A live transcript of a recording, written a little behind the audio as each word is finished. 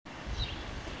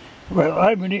Well,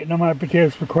 I've been eating my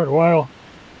potatoes for quite a while.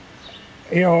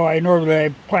 You know, I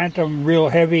normally plant them real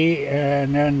heavy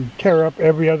and then tear up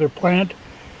every other plant,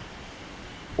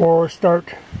 or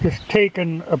start just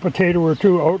taking a potato or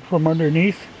two out from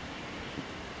underneath.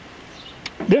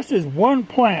 This is one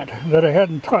plant that I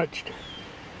hadn't touched,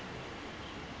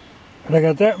 and I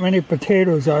got that many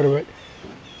potatoes out of it.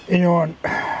 You know, and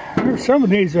there's some of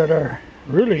these that are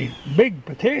really big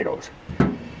potatoes.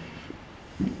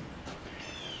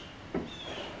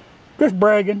 Just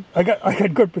bragging. I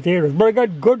got good potatoes, but I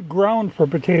got good ground for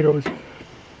potatoes.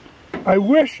 I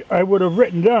wish I would have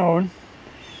written down.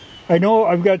 I know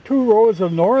I've got 2 rows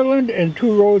of Norland and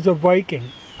 2 rows of Viking.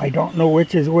 I don't know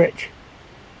which is which.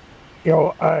 You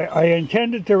know, I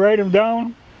intended to write them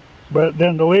down, but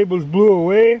then the labels blew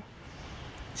away,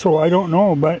 so I don't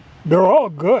know. But they're all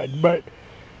good, but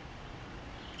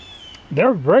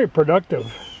they're very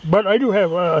productive. But I do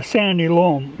have a sandy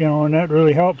loam, you know, and that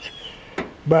really helps.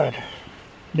 But,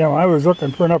 you know, I was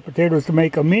looking for enough potatoes to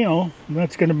make a meal.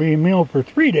 That's going to be a meal for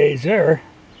 3 days there,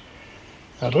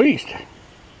 at least.